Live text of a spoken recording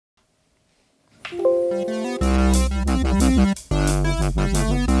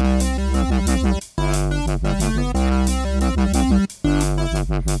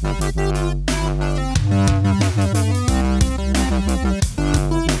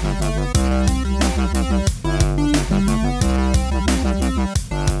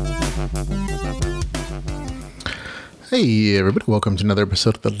Hey everybody, welcome to another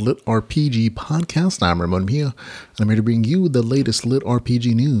episode of the LitRPG podcast. I'm Ramon Mejia, and I'm here to bring you the latest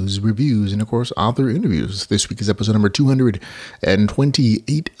LitRPG news, reviews, and of course, author interviews. This week is episode number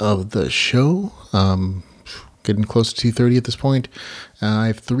 228 of the show. Getting close to 230 at this point. I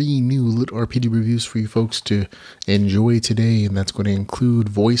have three new LitRPG reviews for you folks to enjoy today, and that's going to include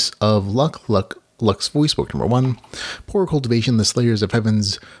Voice of Luck's Voice, book number 1, Poor Cultivation, The Slayers of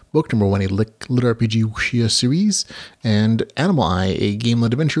Heavens, book number 1, a LitRPG Wuxia series, and Animal Eye, a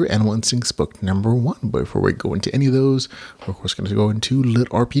GameLit adventure, Animal Instincts, book number 1. But before we go into any of those, we're of course going to go into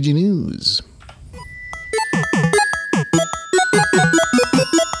LitRPG news.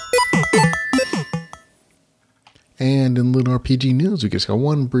 And in LitRPG news, we just got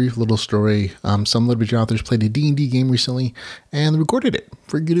one brief little story. Some LitRPG authors played a D&D game recently and recorded it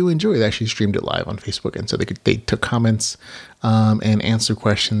for you to enjoy. They actually streamed it live on Facebook, and so they took comments and answered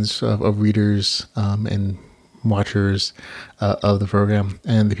questions of readers and watchers of the program.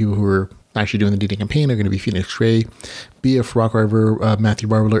 And the people who were actually doing the D&D campaign are going to be Phoenix Ray, BF Rockriver, Matthew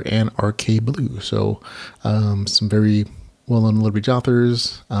Barbeler, and RK Billiau. So some very well-known LitRPG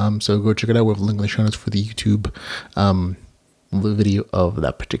authors, so go check it out. We'll have a link in the show notes for the YouTube video of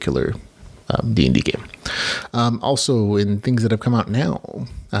that particular D&D game. Also, in things that have come out now,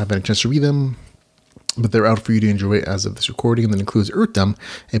 I haven't had a chance to read them, but they're out for you to enjoy as of this recording, and that includes Earthdom,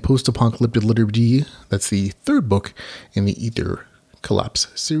 a post-apocalyptic LitRPG. That's the third book in the Ether Collapse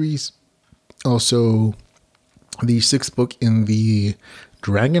series. Also, the sixth book in the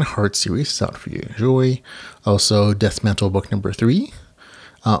Dragonheart series is out for you to enjoy. Also, Death Mantle book number 3.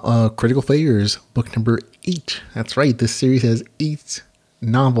 Critical Failures book number 8. That's right, this series has 8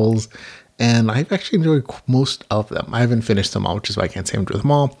 novels, and I've actually enjoyed most of them. I haven't finished them all, which is why I can't say I've enjoyed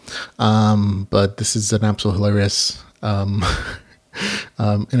them all. But this is an absolutely hilarious,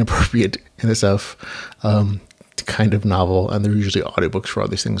 inappropriate in itself kind of novel, and they're usually audiobooks for all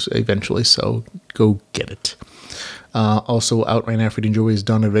these things eventually, so go get it. Also out right now for you to enjoy is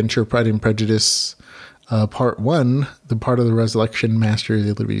Dawn Adventure, Pride and Prejudice, Part 1, the part of the Resurrection Master of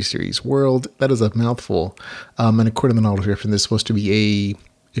the LitRPG series world. That is a mouthful. And according to the novel description, this is supposed to be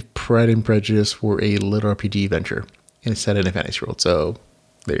a Pride and Prejudice for a LitRPG adventure, and it's set in a fantasy world. So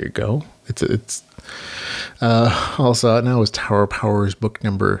there you go. It's also out now is Tower of Powers book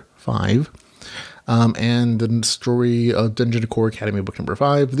number 5. And the story of Dungeon Core Academy book number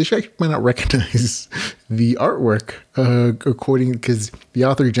 5. This you might not recognize the artwork because the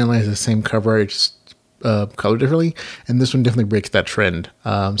author generally has the same cover art, just colored differently, and this one definitely breaks that trend.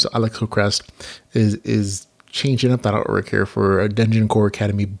 So Alex Hillcrest is changing up that artwork here for a Dungeon Core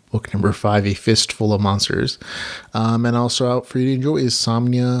Academy book number 5, A Fistful of Monsters. And also out for you to enjoy is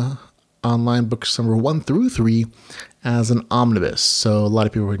Somnia Online books number 1 through 3 as an omnibus. So a lot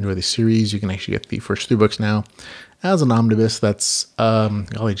of people who enjoy the series, you can actually get the first 3 books now as an omnibus. That's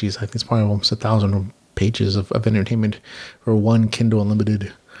golly geez, I think it's probably almost 1,000 pages of entertainment for one Kindle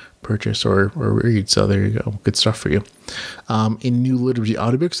Unlimited purchase or read. So there you go, good stuff for you. In new LitRPG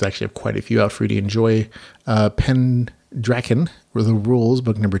audiobooks, I actually have quite a few out for you to enjoy. Pendraken, or The Rules,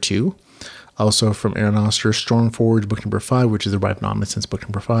 book number 2. Also from Aaron Oster, Stormforge, book number 5, which is the Ripe Omniscience, book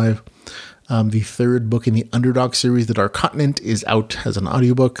number 5. The third book in the Underdog series, The Dark Continent, is out as an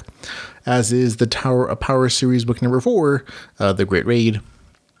audiobook, as is the Tower of Power series, book number 4, The Great Raid.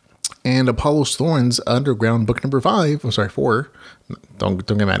 And Apollo's Thorns Underground, book number 5, 4. Don't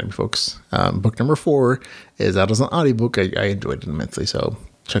get mad at me, folks. Book number 4 is out as an audiobook. I enjoyed it immensely, so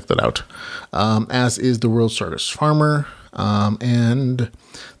check that out. As is The World's Strongest Farmer, and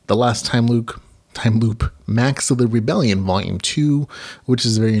The Last Time Loop, Max of the Rebellion, Volume 2, which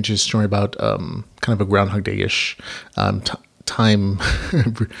is a very interesting story about kind of a Groundhog Day-ish time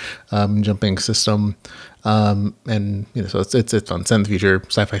jumping system. And so it's fun. It's in the future,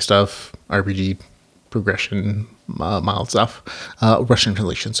 sci-fi stuff, RPG progression, mild stuff, Russian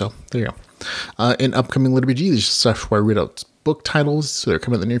translation. So there you go. In upcoming LitRPG, there's stuff where I read out book titles, so they're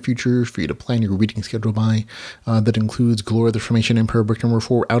coming in the near future for you to plan your reading schedule by. That includes Glory of the Formation Emperor, book number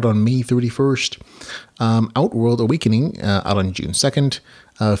 4, out on May 31st. Outworld Awakening, out on June 2nd.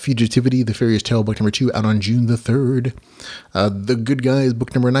 Fugitivity, The Fairy's Tale, book number 2, out on June the 3rd. The Good Guys,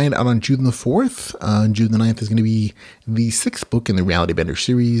 book number 9, out on June the 4th. June the 9th is going to be the 6th book in the Reality Bender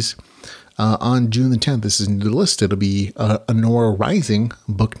series. On June the 10th, this is new to the list, it'll be Honora Rising,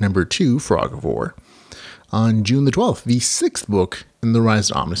 book number 2, Frog of War. On June the 12th, the 6th book in the Rise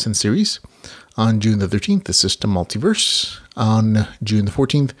of Omniscience series. On June the 13th, The System Multiverse. On June the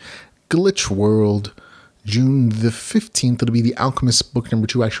 14th, Glitch World. June the 15th, it'll be The Alchemist, book number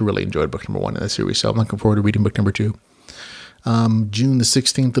 2. I actually really enjoyed book number 1 in the series, so I'm looking forward to reading book number 2. June the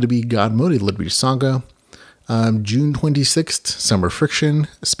 16th, it'll be God Mode, LitRPG Saga. June 26th, Summer Friction,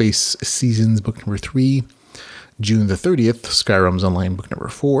 Space Seasons book number 3. June the 30th, Skyrim's Online book number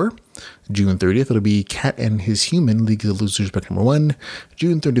 4. June 30th, it'll be Cat and His Human, League of the Losers book number 1.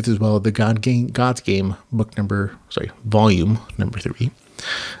 June 30th as well, the God's Game volume number 3.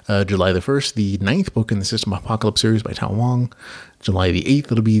 July the 1st, the 9th book in the System Apocalypse series by Tao Wong. July the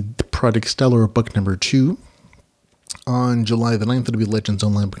 8th, it'll be the Project Stellar book number 2. On July the 9th, it'll be Legends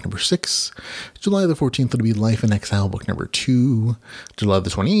Online book number 6. July the 14th, it'll be Life in Exile book number 2. July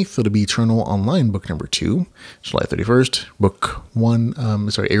the 28th, it'll be Eternal Online book number 2. July 31st, book 1,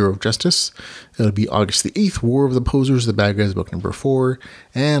 Arrow of Justice. It'll be August the 8th, War of the Posers, The Bad Guys book number 4.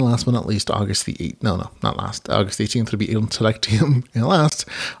 And last but not least, August the 18th, it'll be Intellectium. And last,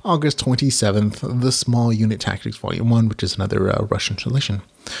 August 27th, The Small Unit Tactics volume 1, which is another Russian translation.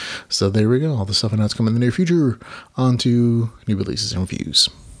 So there we go. All the stuff announced coming in the near future. On to new releases and reviews.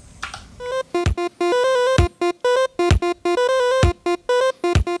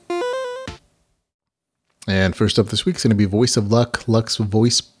 And first up this week is going to be Voice of Luck, Luck's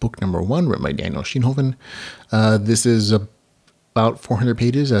Voice, book number 1, written by Daniel Scheenhoven. This is about 400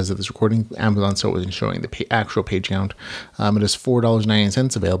 pages as of this recording. Amazon so wasn't showing the actual page count. It is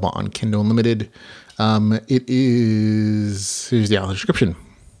 $4.99, available on Kindle Unlimited. It is, here's the author description.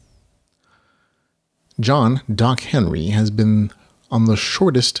 John, Doc Henry, has been on the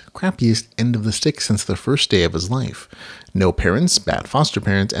shortest, crappiest end of the stick since the first day of his life. No parents, bad foster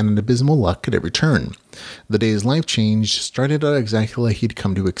parents, and an abysmal luck at every turn. The day his life changed started out exactly like he'd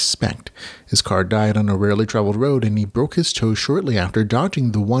come to expect. His car died on a rarely traveled road, and he broke his toe shortly after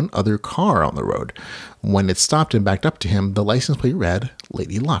dodging the one other car on the road. When it stopped and backed up to him, the license plate read,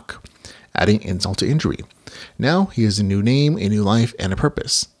 Lady Luck, adding insult to injury. Now he has a new name, a new life, and a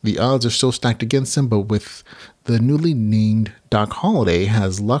purpose. The odds are still stacked against him, but with the newly named Doc Holliday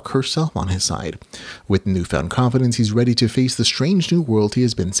has luck herself on his side. With newfound confidence, he's ready to face the strange new world he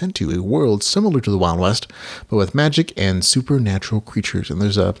has been sent to, a world similar to the Wild West, but with magic and supernatural creatures. And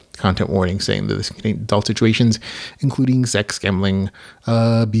there's a content warning saying that this contains adult situations, including sex, gambling,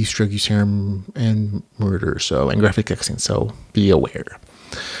 abuse, drug use, harm, and murder, and graphic texting, so be aware.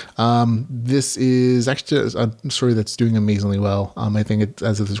 This is actually a story that's doing amazingly well. I think it,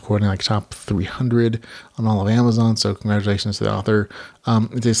 as of this recording, like top 300 on all of Amazon. So congratulations to the author.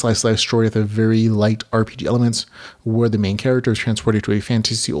 It's a slice of life story with a very light RPG elements where the main character is transported to a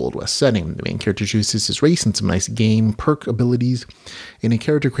fantasy Old West setting. The main character chooses his race and some nice game perk abilities in a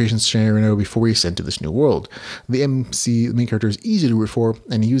character creation scenario before he's sent to this new world. The main character, is easy to root for,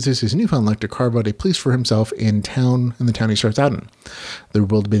 and he uses his newfound luck to carve out a place for himself in the town he starts out in. The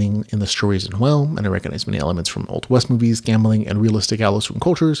world building in the story is well, and I recognize many elements from Old West movies, gambling, and realistic Alice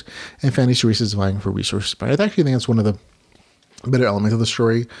cultures, and fantasy races vying for resources. But I actually think that's one of the better elements of the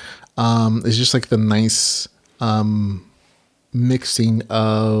story. It's just like the nice mixing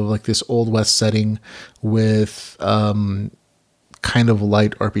of like this Old West setting with kind of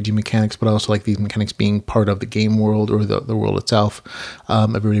light RPG mechanics, but also like these mechanics being part of the game world or the world itself.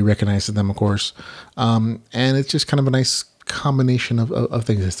 Everybody recognizes them, of course. And it's just kind of a nice combination of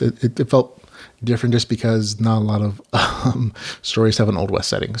things. It felt different just because not a lot of stories have an Old West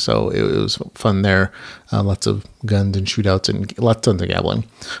setting. So it was fun there. Lots of guns and shootouts and tons of gambling.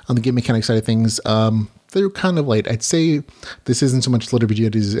 On the game mechanic side of things, they're kind of light. I'd say this isn't so much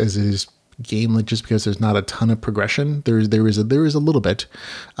LitRPG as it is GameLit, just because there's not a ton of progression. There is a little bit.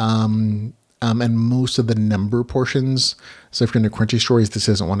 And most of the number portions, so if you're into crunchy stories, this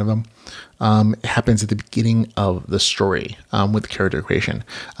isn't one of them, happens at the beginning of the story with character creation.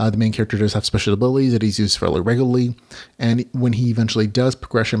 The main character does have special abilities that he's used fairly regularly, and when he eventually does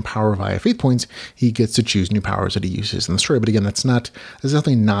progression power via fate points, he gets to choose new powers that he uses in the story. But again, that's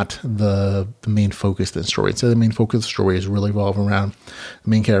definitely not the main focus of the story. So the main focus of the story is really revolving around the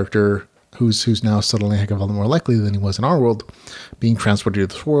main character, who's now suddenly a heck of a lot more likely than he was in our world, being transported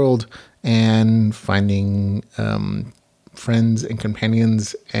to this world and finding friends and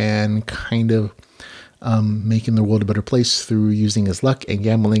companions and kind of making the world a better place through using his luck and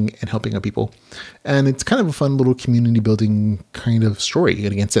gambling and helping out people. And it's kind of a fun little community building kind of story.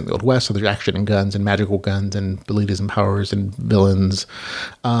 And again, it's in the Old West, so there's action and guns and magical guns and abilities and powers and villains.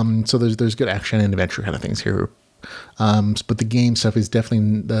 So there's good action and adventure kind of things here. But the game stuff is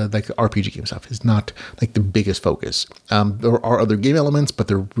definitely the RPG game stuff is not like the biggest focus. There are other game elements, but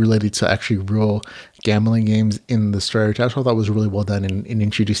they're related to actually real gambling games in the story, which I thought was really well done in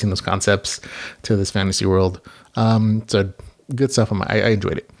introducing those concepts to this fantasy world. So good stuff. I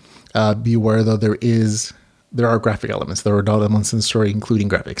enjoyed it. Be aware though, there is there are graphic elements. There are adult elements in the story, including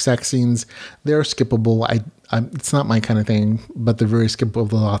graphic sex scenes. They're skippable. It's not my kind of thing, but they're very skippable.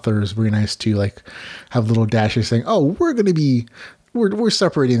 The author is very nice to like have little dashes saying, "Oh, we're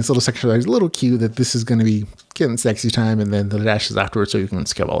separating this little section. There's a little cue that this is going to be getting sexy time," and then the dashes afterwards, so you can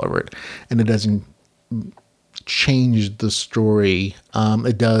skip all over it. And it doesn't change the story.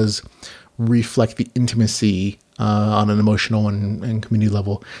 It does reflect the intimacy on an emotional and community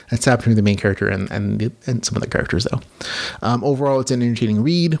level that's happening with the main character and some of the characters, though. Overall, it's an entertaining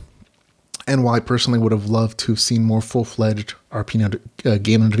read. And while I personally would have loved to have seen more full-fledged RP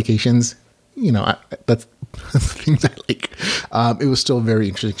game notifications, that's the things I like. It was still a very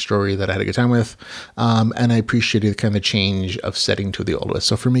interesting story that I had a good time with. And I appreciated kind of the change of setting to the old West.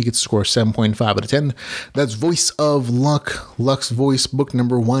 So for me, it's score 7.5 out of 10. That's Voice of Luck, Luck's Voice, book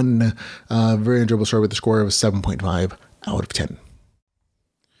number 1. Very enjoyable story with a score of 7.5 out of 10.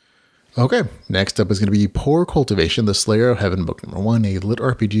 Okay, next up is going to be Poor Cultivation, The Slayer of Heaven, book number 1, a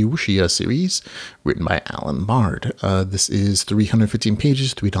LitRPG Wuxia series written by Alan Bard. This is 315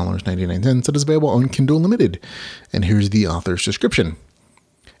 pages, $3.99. It is available on Kindle Unlimited. And here's the author's description.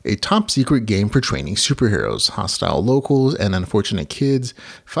 A top-secret game for training superheroes, hostile locals, and unfortunate kids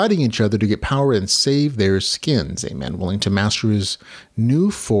fighting each other to get power and save their skins. A man willing to master his new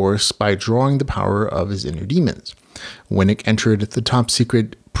force by drawing the power of his inner demons. When Nick entered the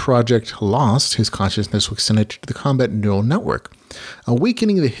top-secret Project Lost, his consciousness was connected to the combat neural network,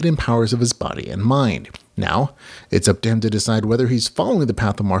 awakening the hidden powers of his body and mind. Now, it's up to him to decide whether he's following the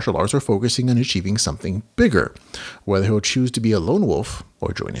path of martial arts or focusing on achieving something bigger, whether he'll choose to be a lone wolf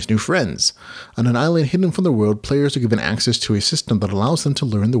or join his new friends. On an island hidden from the world, players are given access to a system that allows them to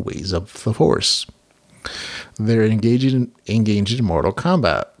learn the ways of the Force. They're engaged in mortal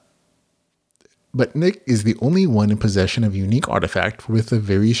combat. But Nick is the only one in possession of a unique artifact with a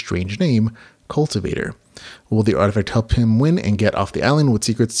very strange name, Cultivator. Will the artifact help him win and get off the island? What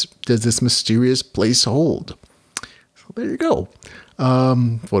secrets does this mysterious place hold? So there you go.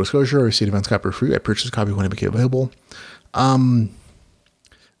 Full disclosure, I received advance copy for free. I purchased a copy when it became available. I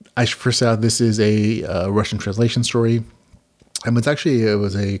should first out this is a Russian translation story. It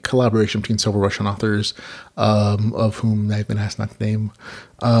was a collaboration between several Russian authors, of whom I've been asked not to name.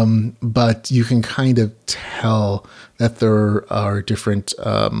 But you can kind of tell that there are different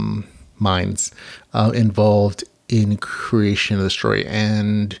minds involved in creation of the story.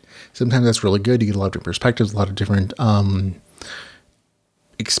 And sometimes that's really good. You get a lot of different perspectives, a lot of different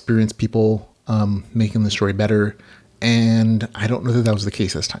experienced people making the story better. And I don't know that was the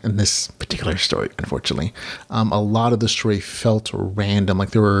case this time in this particular story, unfortunately. A lot of the story felt random,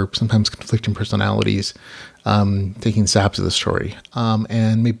 like there were sometimes conflicting personalities taking stabs at the story.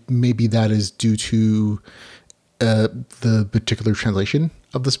 And maybe that is due to the particular translation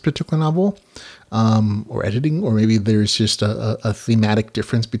of this particular novel, or editing, or maybe there's just a thematic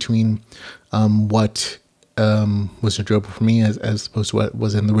difference between what was enjoyable for me as opposed to what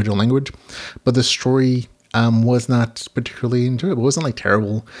was in the original language. But the story was not particularly enjoyable. It wasn't like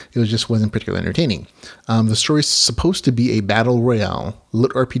terrible. It just wasn't particularly entertaining. The story is supposed to be a battle royale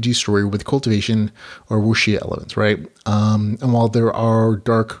LitRPG story with cultivation or wuxia elements, right? And while there are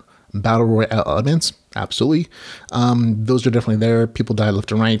dark battle royale elements, absolutely, those are definitely there. People die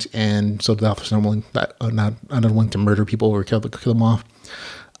left and right, and so the authors are not willing to murder people or kill them off.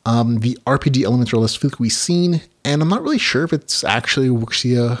 The RPG elements are less frequently seen, and I'm not really sure if it's actually a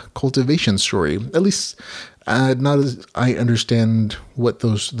Wuxia cultivation story. At least, not as I understand what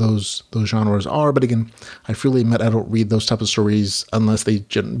those genres are. But again, I freely admit I don't read those type of stories unless they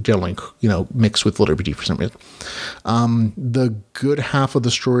generally, mix with LitRPG for some reason. The good half of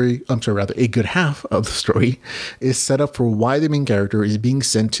the story, a good half of the story is set up for why the main character is being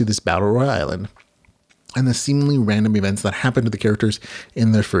sent to this battle royale island, and the seemingly random events that happen to the characters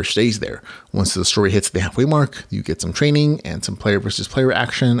in their first days there. Once the story hits the halfway mark, you get some training and some player versus player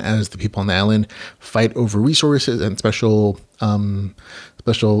action as the people on the island fight over resources and special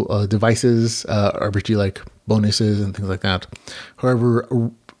devices, RPG like bonuses and things like that. However,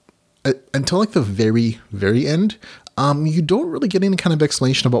 until like the very, very end, you don't really get any kind of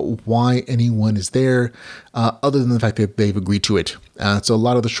explanation about why anyone is there, other than the fact that they've agreed to it. So a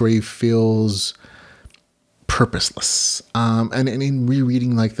lot of the story feels purposeless. And in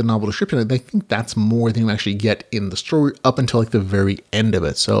rereading like the novel description, I think that's more than you actually get in the story up until like the very end of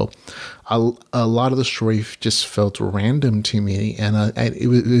it. So a lot of the story just felt random to me, and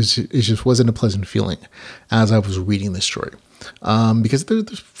it just wasn't a pleasant feeling as I was reading this story. Because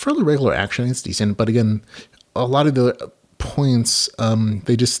there's fairly regular action, it's decent, but again, a lot of the points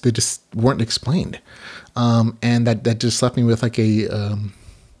they just weren't explained, and that just left me with like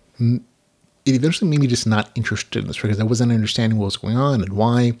it eventually made me just not interested in this because I wasn't understanding what was going on and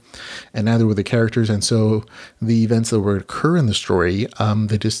why, and neither were the characters. And so the events that would occur in the story,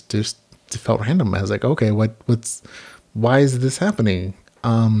 they just felt random. I was like, okay, why is this happening?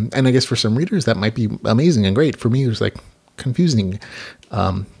 And I guess for some readers that might be amazing and great. For me, it was like confusing.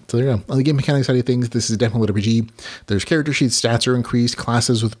 So there you go. On the game mechanics side of things, this is definitely LitRPG. There's character sheets, stats are increased,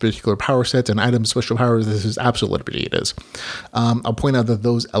 classes with particular power sets, and items, special powers. This is absolute LitRPG. It is. I'll point out that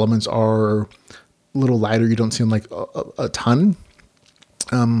those elements are a little lighter. You don't see them like a ton.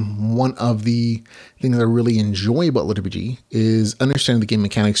 One of the things I really enjoy about LitRPG is understanding the game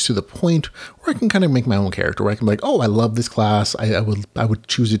mechanics to the point where I can kind of make my own character, where I can be like, oh, I love this class. I would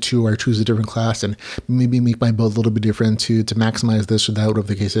choose it too, or choose a different class and maybe make my build a little bit different to maximize this or that, whatever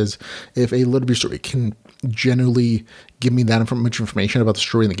the case is. If a LitRPG story can generally give me that much information about the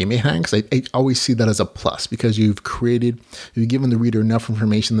story and the game mechanics, I always see that as a plus, because you've given the reader enough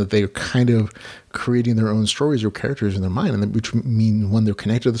information that they're kind of creating their own stories or characters in their mind, and which mean when they're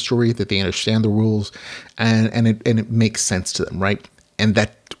connected to the story, that they understand the rules and it makes sense to them, right? And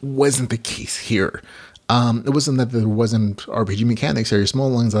that wasn't the case here. It wasn't that there wasn't RPG mechanics. There are small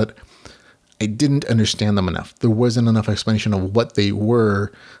ones that I didn't understand them enough. There wasn't enough explanation of what they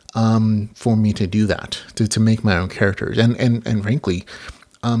were for me to do that, to make my own characters. And frankly,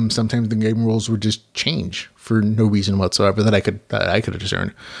 sometimes the game rules would just change for no reason whatsoever that I could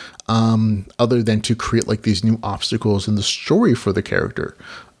discern, other than to create like these new obstacles in the story for the character.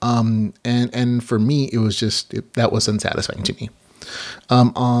 And for me, it was just, that was unsatisfying to me.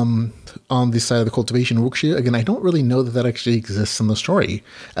 On the side of the cultivation Wuxia, again, I don't really know that actually exists in the story.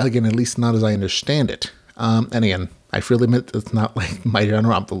 Again, at least not as I understand it. And again, I freely admit it's not like my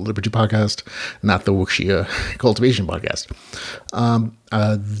genre. I'm the LitRPG podcast, not the Wuxia cultivation podcast.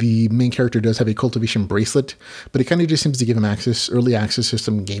 The main character does have a cultivation bracelet, but it kind of just seems to give him early access to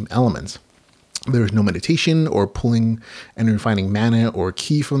some game elements. There's no meditation or pulling and refining mana or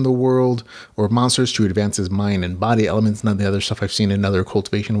key from the world or monsters to advance his mind and body elements. None of the other stuff I've seen in other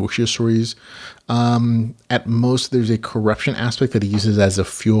cultivation Wuxia stories. At most, there's a corruption aspect that he uses as a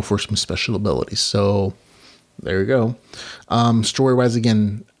fuel for some special abilities. So there you go. Story-wise,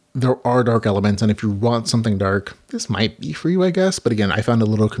 again, there are dark elements, and if you want something dark, this might be for you, I guess. But again, I found it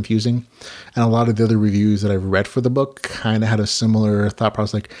a little confusing, and a lot of the other reviews that I've read for the book kind of had a similar thought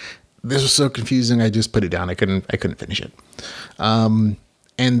process, like, this was so confusing, I just put it down. I couldn't finish it. And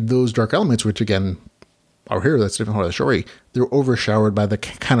those dark elements, which again are here, that's a different part of the story, they're overshadowed by the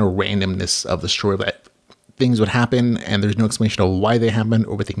kind of randomness of the story, that things would happen and there's no explanation of why they happened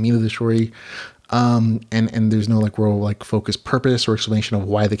or what they mean to the story. And there's no like real like focused purpose or explanation of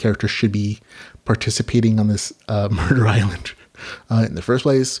why the character should be participating on this murder island in the first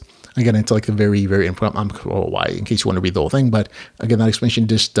place. Again, it's like the very, very important, why, in case you want to read the whole thing. But again, that explanation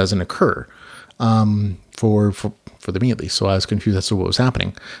just doesn't occur for me at least. So I was confused as to what was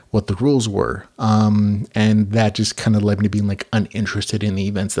happening, what the rules were. And that just kind of led me to being like uninterested in the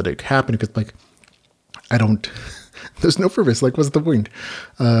events that had happened, because like, there's no purpose. Like, what's the point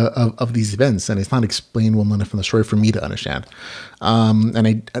of these events? And it's not explained well enough in the story for me to understand.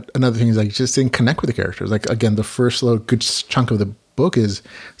 And another thing is I just didn't connect with the characters. Like, again, the first little good chunk of the book is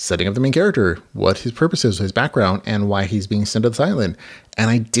setting up the main character, what his purpose is, his background, and why he's being sent to this island. And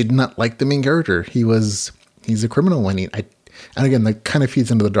I did not like the main character. He's a criminal, and again, that kind of feeds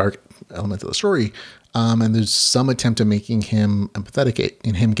into the dark elements of the story. And there's some attempt at making him empathetic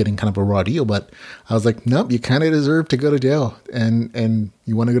in him getting kind of a raw deal, but I was like, nope, you kind of deserve to go to jail, and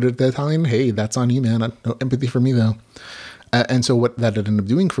you want to go to that island? Hey, that's on you, man. No empathy for me though. And so what that ended up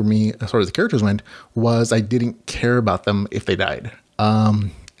doing for me, as far as the characters went, was I didn't care about them if they died.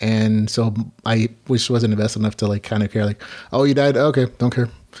 And so I just wasn't invested enough to like kind of care, like, oh, you died? Okay, don't care.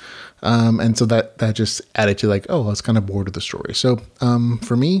 And so that just added to like, oh, I was kind of bored with the story. So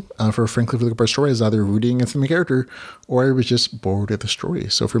for me, frankly, for the part story, I was either rooting against the main character or I was just bored with the story.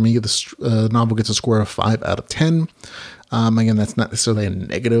 So for me, the novel gets a score of 5 out of 10. Again, that's not necessarily a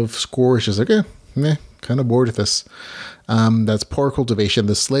negative score. It's just like, kind of bored with this. That's Poor Cultivation,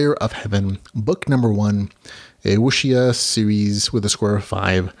 The Slayer of Heaven, book number 1, a Wuxia series with a score of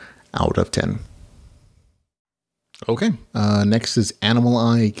 5 out of 10. Okay, next is Animal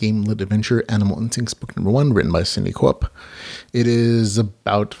Eye, GameLit Adventure, Animal Instincts, book number 1, written by Cindy Coop. It is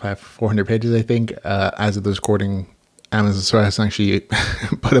about 400 pages, I think. As of this recording, Amazon hasn't actually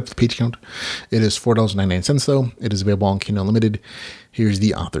put up the page count. It is $4.99 though. It is available on Kindle Unlimited. Here's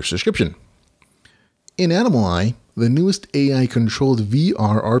the author's description. In Animal Eye, the newest AI-controlled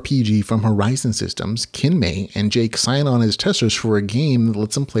VR RPG from Horizon Systems, Kinmei and Jake sign on as testers for a game that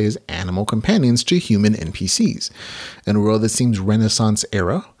lets them play as animal companions to human NPCs. In a world that seems Renaissance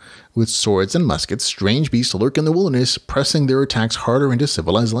era, With swords and muskets, strange beasts lurk in the wilderness, pressing their attacks harder into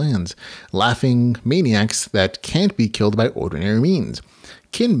civilized lands, laughing maniacs that can't be killed by ordinary means.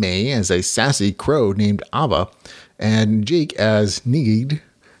 Kin Mei as a sassy crow named Ava, and Jake as Nigid,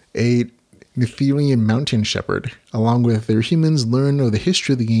 a Netherian mountain shepherd. Along with their humans, learn of the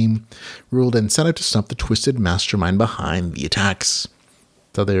history of the game, ruled and set out to stop the twisted mastermind behind the attacks.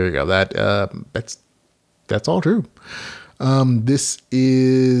 So there you go. That's all true. This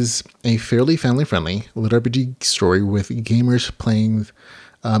is a fairly family-friendly LitRPG story with gamers playing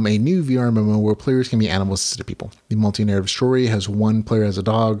a new VR MMO where players can be animals instead of people. The multi-narrative story has one player as a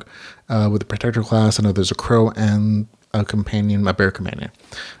dog with a protector class, another's a crow, and a bear companion.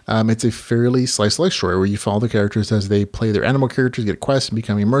 It's a fairly slice-of-life story where you follow the characters as they play their animal characters, get quests, and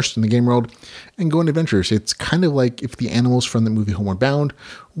become immersed in the game world, and go on adventures. It's kind of like if the animals from the movie Homeward Bound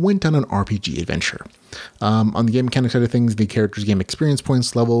went on an RPG adventure. On the game mechanics side of things, the characters gain experience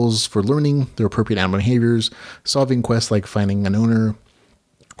points, levels for learning their appropriate animal behaviors, solving quests like finding an owner,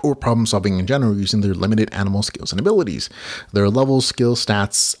 or problem solving in general using their limited animal skills and abilities. There are levels, skills,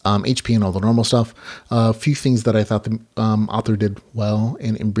 stats, HP, and all the normal stuff. A few things that I thought the author did well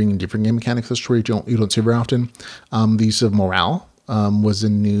in bringing different game mechanics to the story you don't see very often. The use of morale was a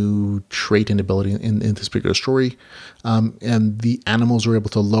new trait and ability in this particular story. And the animals are able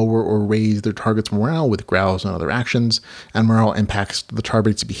to lower or raise their target's morale with growls and other actions, and morale impacts the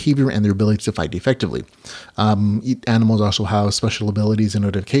target's behavior and their ability to fight effectively. Animals also have special abilities and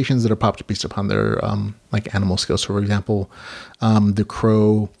notifications that are popped based upon their like animal skills. So for example, the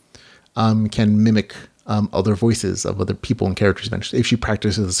crow can mimic other voices of other people and characters eventually. If she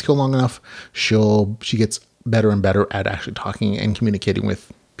practices the skill long enough, she gets better and better at actually talking and communicating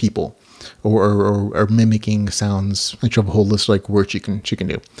with people, or mimicking sounds. Like you have a whole list of like words she can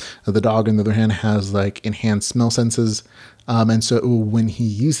do. The dog, on the other hand, has like enhanced smell senses, and so when he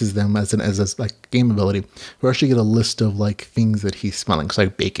uses them as a like game ability, we actually get a list of like things that he's smelling. So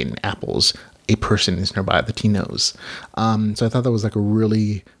like bacon, apples, a person is nearby that he knows. So I thought that was like a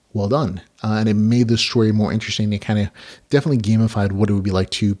really well done, and it made the story more interesting. It kind of definitely gamified what it would be like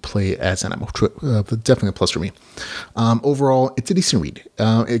to play as an animal. Definitely a plus for me. Overall, it's a decent read.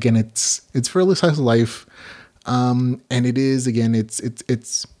 Again, it's fairly slice of life, and it is, again, it's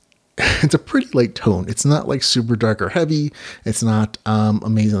a pretty light tone. It's not like super dark or heavy. It's not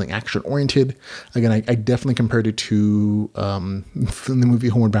amazingly action oriented. Again, I definitely compared it to the movie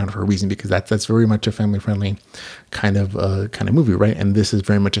Homeward Bound for a reason, because that's very much a family friendly kind of movie, right? And this is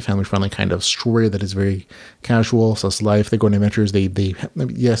very much a family friendly kind of story that is very casual. So it's life. They go on adventures.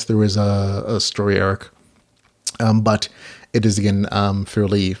 Yes, there is a story arc, but it is, again,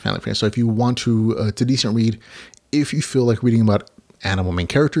 fairly family friendly. So if you want to, it's a decent read. If you feel like reading about animal main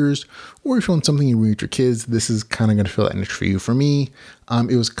characters, or if you want something you read with your kids, this is kind of going to feel that niche for you. For me,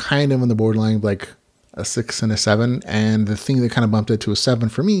 it was kind of on the borderline of like a 6 and a 7, and the thing that kind of bumped it to a 7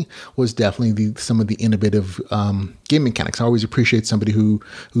 for me was definitely some of the innovative game mechanics. I always appreciate somebody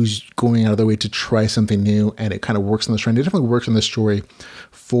who's going out of their way to try something new, and it kind of works on the trend. It definitely works on the story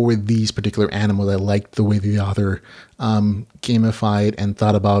for these particular animals. I liked the way the author gamified and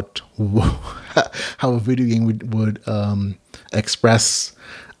thought about how a video game would express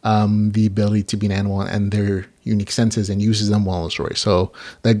the ability to be an animal and their unique senses, and uses them well in the story. So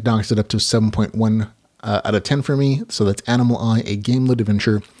that knocks it up to 7.1 out of 10 for me. So that's Animal Eye, a GameLit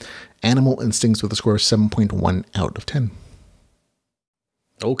adventure. Animal Instincts with a score of 7.1 out of 10.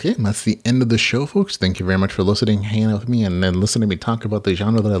 Okay, that's the end of the show, folks. Thank you very much for listening, hanging out with me, and then listening to me talk about the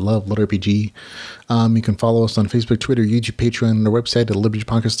genre that I love, LitRPG. You can follow us on Facebook, Twitter, YouTube, Patreon, and our website at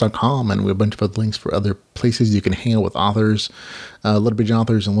LitRPGpodcast.com, and we have a bunch of other links for other places you can hang out with authors, LitRPG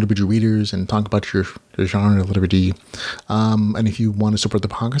authors, and LitRPG readers, and talk about your genre of LitRPG. And if you want to support the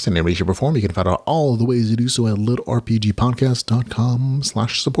podcast in any way, shape, or form, you can find out all the ways to do so at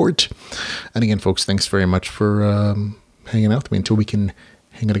LitRPGpodcast.com/support. And again, folks, thanks very much for hanging out with me. Until we can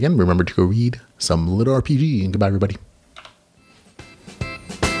hang out again, remember to go read some LitRPG, and goodbye, everybody.